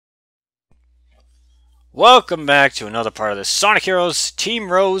Welcome back to another part of the Sonic Heroes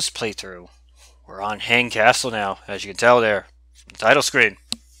Team Rose playthrough. We're on Hang Castle now, as you can tell there. From the title screen.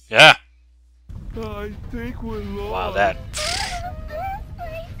 Yeah. I think we're lost. Wow, that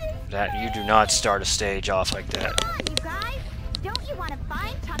you do not start a stage off like that. Come on, you guys. Don't you want to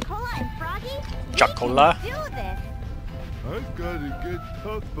find Chocola and Froggy? Chocola? We can do this. I've got to get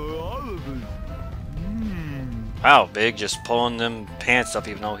tough for all of us. Wow, Big just pulling them pants up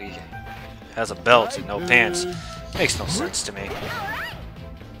even though he has a belt and no pants. Makes no sense to me.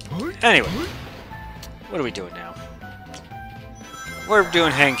 Anyway, what are we doing now? We're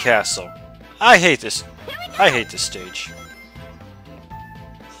doing Hang Castle. I hate this. I hate this stage.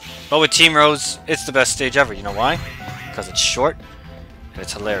 But with Team Rose, it's the best stage ever. You know why? Because it's short and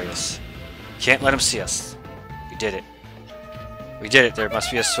it's hilarious. Can't let them see us. We did it. We did it. There must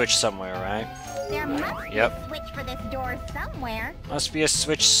be a switch somewhere, right? There must be a switch for this door somewhere. Must be a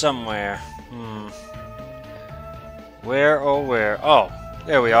switch somewhere. Where, oh where? Oh,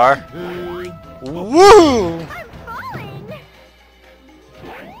 there we are. Woo! I'm falling.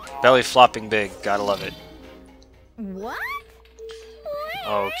 Belly flopping big. Gotta love it. What?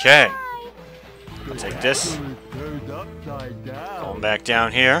 Okay. I'll take this. Turned upside down. Going back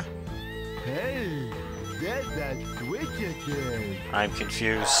down here. Hey, there's that switch again. I'm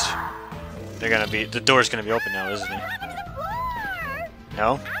confused. They're gonna be. The door's gonna be open now, isn't it? On the floor.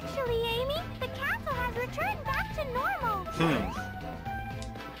 No? Actually, Amy, the castle has returned back to normal.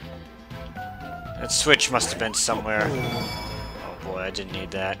 That switch must have been somewhere. Oh boy, I didn't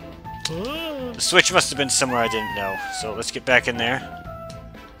need that. The switch must have been somewhere I didn't know. So let's get back in there.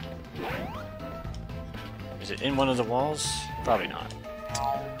 Is it in one of the walls? Probably not.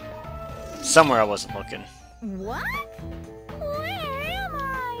 Somewhere I wasn't looking. What? Where am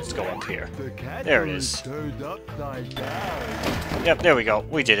I? Let's go up here. The castle There it is. Turned upside down. Yep, there we go.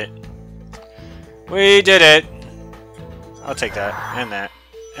 We did it. We did it! I'll take that. And that.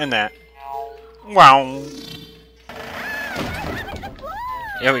 And that. Wow!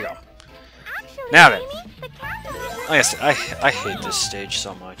 There we go. Actually, Now then. Amy, the castle has Like I said, I hate this stage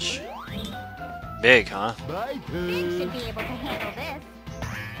so much. Big, huh? My Big turn. should be able to handle this.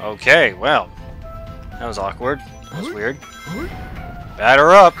 Okay, well. That was awkward. That was weird.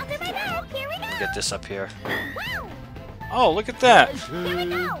 Batter up! I'll do my best. Here we go. Get this up here. Woo! Oh, look at that! Here we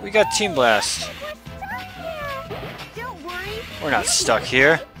go. We got Team Blast. We're stuck here. Don't worry. We're not stuck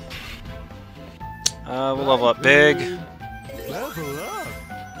here. We'll level up Big. Level up.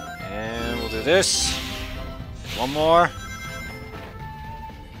 And we'll do this. One more.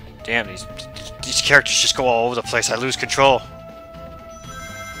 Damn, these characters just go all over the place. I lose control.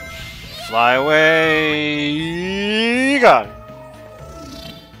 Fly away. Got it.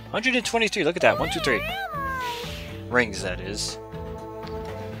 123. Look at that. 1, 2, 3. Rings, that is.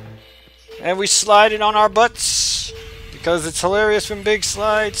 And we slide it on our butts. Because it's hilarious when Big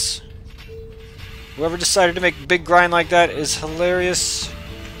slides. Whoever decided to make Big grind like that is hilarious.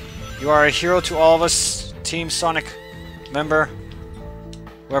 You are a hero to all of us, Team Sonic member,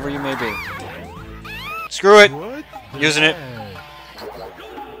 whoever you may be. Screw it! What? Using it.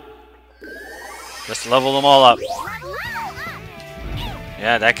 Just level them all up.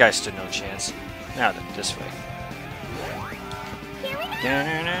 Yeah, that guy stood no chance. Now then, this way.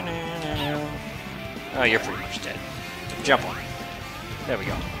 Oh, you're pretty much dead. Jump on him. There we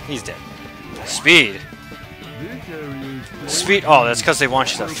go. He's dead. Speed. This area is Speed. Oh, that's because they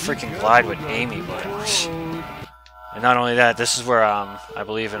want you to freaking glide with Amy, but. And not only that, this is where, I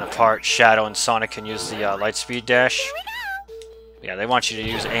believe in a part, Shadow and Sonic can use the Lightspeed dash. Yeah, they want you to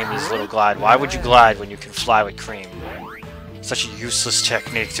use Amy's little glide. Why would you glide when you can fly with Cream? Such a useless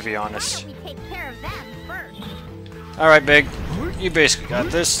technique, to be honest. We take care of them first. Alright, Big. You basically got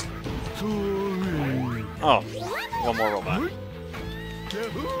this. sorry. Oh, one more robot.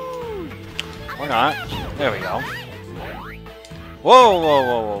 Yahoo! Or not. There we go. Whoa, whoa,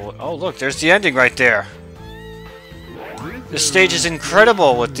 whoa, whoa. Oh, look, there's the ending right there. This stage is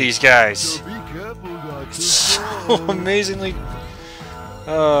incredible with these guys. So be careful not to So fall. amazingly.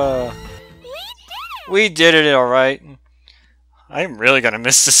 We did it, alright. I'm really gonna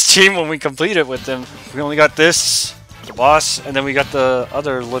miss this team when we complete it with them. We only got this, the boss, and then we got the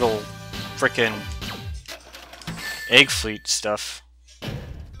other little frickin' egg fleet stuff.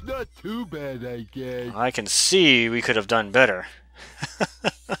 Not too bad, I guess. I can see we could have done better.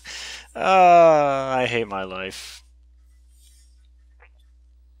 I hate my life.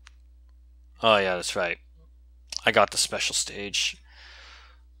 Oh yeah, that's right. I got the special stage.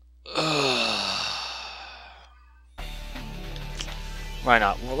 Why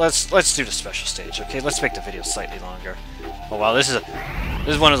not? Well, let's do the special stage, okay? Let's make the video slightly longer. Oh wow, this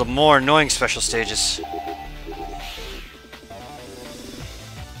is one of the more annoying special stages.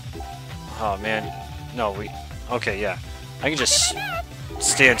 Oh man, no, okay, yeah. I can just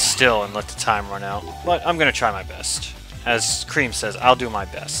stand still and let the time run out, but I'm gonna try my best. As Cream says, I'll do my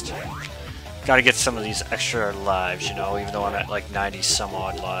best. Gotta get some of these extra lives, you know, even though I'm at like 90 some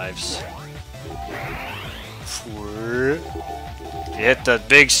odd lives. If you hit the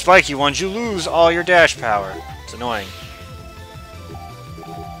big spiky ones, you lose all your dash power. It's annoying.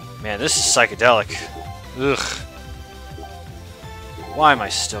 Man, this is psychedelic. Ugh. Why am I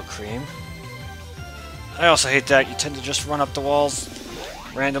still Cream? I also hate that you tend to just run up the walls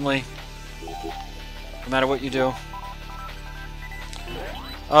randomly, no matter what you do.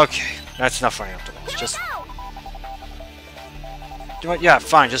 Okay, that's enough running up the walls. Just do it. Yeah,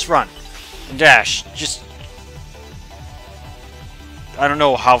 fine. Just run and dash. Just I don't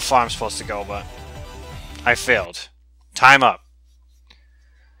know how far I'm supposed to go, but I failed. Time up.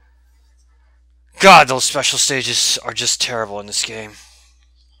 God, those special stages are just terrible in this game.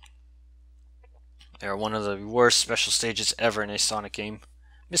 They're one of the worst special stages ever in a Sonic game.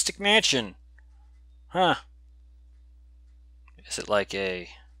 Mystic Mansion. Huh. Is it like a...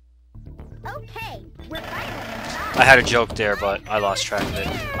 Okay, I had a joke there, but I lost track of it.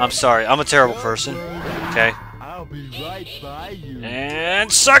 I'm sorry, I'm a terrible person. Okay? I'll be right by you.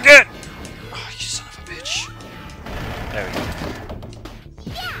 And suck it! Oh, you son of a bitch. There we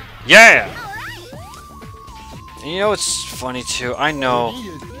go. Yeah! And you know what's funny too? I know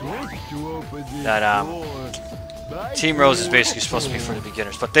that Team Rose is basically supposed to be for the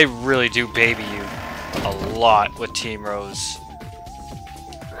beginners, but they really do baby you a lot with Team Rose.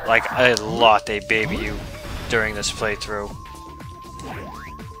 Like a lot they baby you during this playthrough.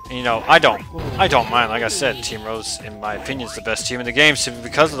 And you know, I don't mind. Like I said, Team Rose, in my opinion, is the best team in the game simply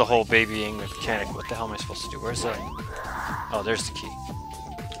because of the whole babying mechanic. What the hell am I supposed to do? Where's the... Oh, there's the key.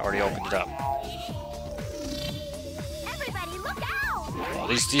 Already opened it up. Well,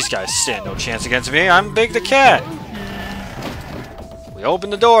 these guys stand no chance against me. I'm Big the Cat. We open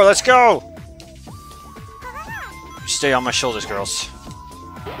the door. Let's go. You stay on my shoulders, girls.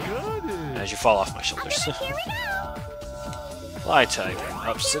 As you fall off my shoulders. Fly type.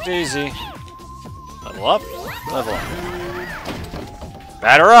 Ups to daisy. Level up. Level up.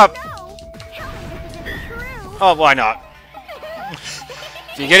 Batter up. Oh, why not?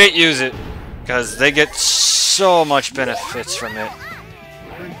 If you get it, use it. Because they get so much benefits from it.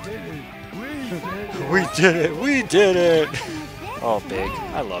 We did it! We did it! Oh, Big,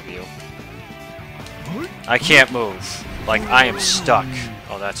 I love you. I can't move. Like, I am stuck.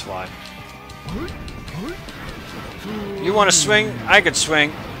 Oh, that's why. You want to swing? I could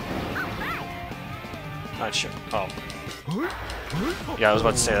swing. Not sure. Oh. Yeah, I was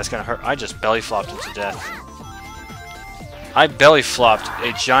about to say that's gonna hurt. I just belly flopped him to death. I belly flopped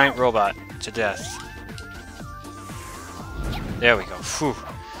a giant robot to death. There we go. Whew.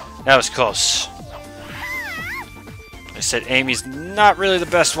 That was close. I said Amy's not really the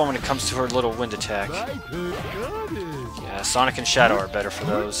best one when it comes to her little wind attack. Yeah, Sonic and Shadow are better for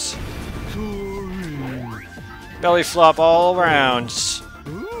those. Belly flop all around.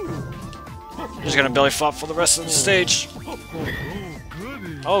 Just gonna belly flop for the rest of the stage.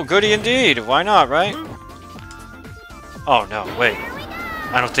 Oh, goody indeed. Why not, right? Oh no, wait.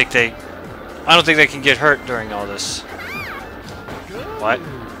 I don't think they can get hurt during all this. What?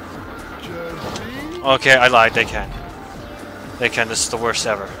 Okay, I lied. They can. They can. This is the worst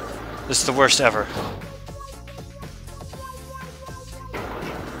ever. This is the worst ever.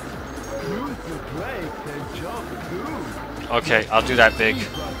 Okay, I'll do that, Big.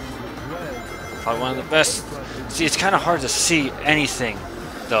 Probably one of the best. See, it's kind of hard to see anything,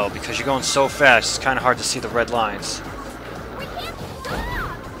 though, because you're going so fast. It's kind of hard to see the red lines.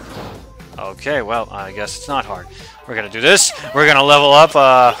 Okay, well, I guess it's not hard. We're gonna do this. We're gonna level up,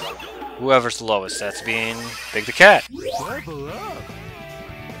 whoever's the lowest. That's being Big the Cat. Level up.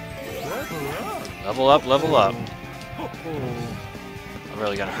 Level up, level up. I'm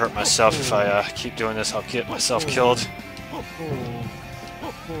really gonna hurt myself if I keep doing this. I'll get myself killed.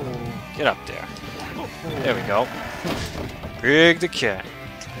 Get up there. There we go. Big the Cat.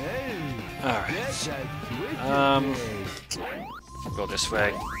 Alright. Go this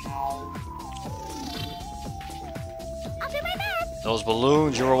way. Those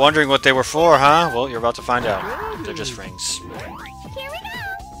balloons, you were wondering what they were for, huh? Well, you're about to find out. They're just rings.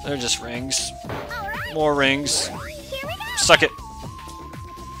 They're just rings. More rings. Suck it.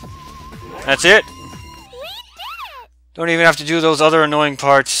 That's it? Don't even have to do those other annoying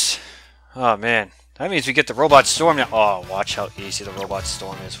parts. Oh, man. That means we get the Robot Storm now. Oh, watch how easy the Robot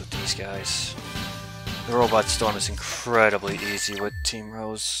Storm is with these guys. The Robot Storm is incredibly easy with Team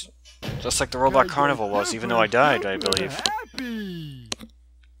Rose. Just like the Robot Carnival was, even though I died, I believe.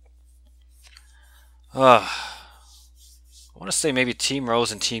 I want to say maybe Team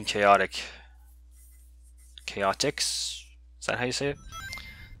Rose and Team Chaotic. Chaotix? Is that how you say it?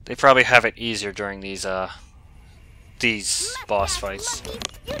 They probably have it easier during these boss fights.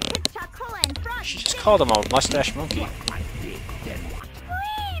 She just called him a mustache monkey.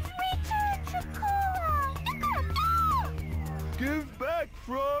 Give back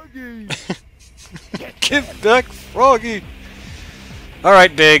Froggy. Give back Froggy!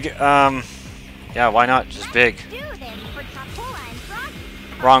 Alright, Big. Yeah, why not? Just Big.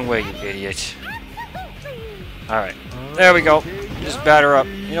 Wrong way, you idiot. Alright. There we go. Just batter up.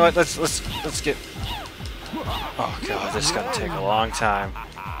 You know what? Let's get... Oh god, this is gonna take a long time.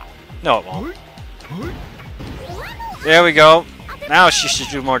 No, it won't. There we go. Now she should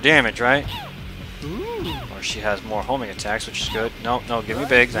do more damage, right? Or she has more homing attacks, which is good. No, no, give me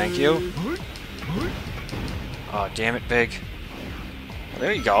Big, thank you. Oh, damn it, Big. Well,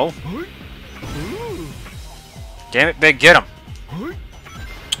 there you go. Damn it, Big, get him.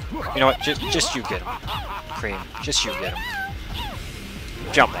 You know what? Just you get him. Cream, just you get him.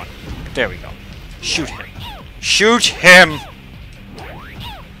 Jump on him. There we go. Shoot him. Shoot him!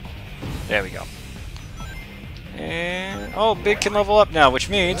 There we go. And... oh, Big can level up now, which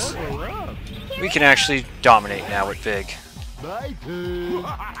means we can actually dominate now with Big.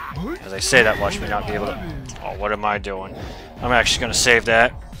 As I say that, watch me not be able to... oh, what am I doing? I'm actually going to save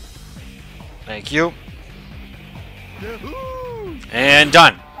that. Thank you. And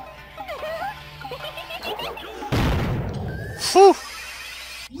done. Whew!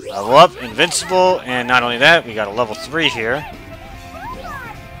 Level up, invincible, and not only that, we got a level 3 here.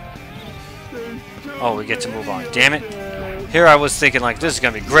 Oh, we get to move on. Damn it. Here I was thinking, like, this is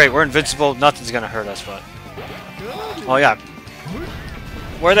going to be great. We're invincible. Nothing's going to hurt us, but... oh, yeah.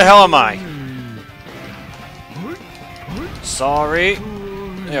 Where the hell am I? Sorry.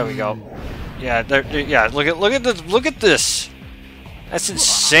 There we go. Yeah, yeah. Look at this. That's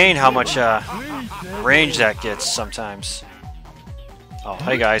insane how much range that gets sometimes. Oh,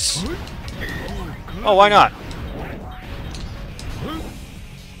 hey guys. Oh, why not?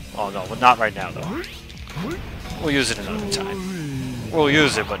 Oh no, but not right now though. We'll use it another time. We'll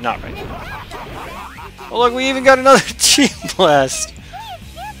use it, but not right now. Oh look, we even got another Team Blast.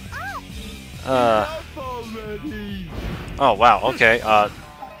 Oh wow, okay.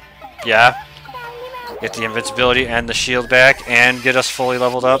 Yeah. Get the invincibility and the shield back and get us fully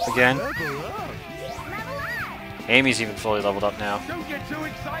leveled up again. Amy's even fully leveled up now. Don't get too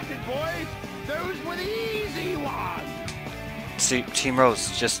excited, boys. Those were the easy ones. See, Team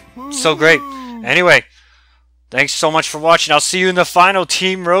Rose is just so great. Anyway, thanks so much for watching. I'll see you in the final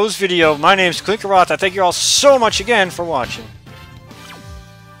Team Rose video. My name's Clinkeroith. I thank you all so much again for watching.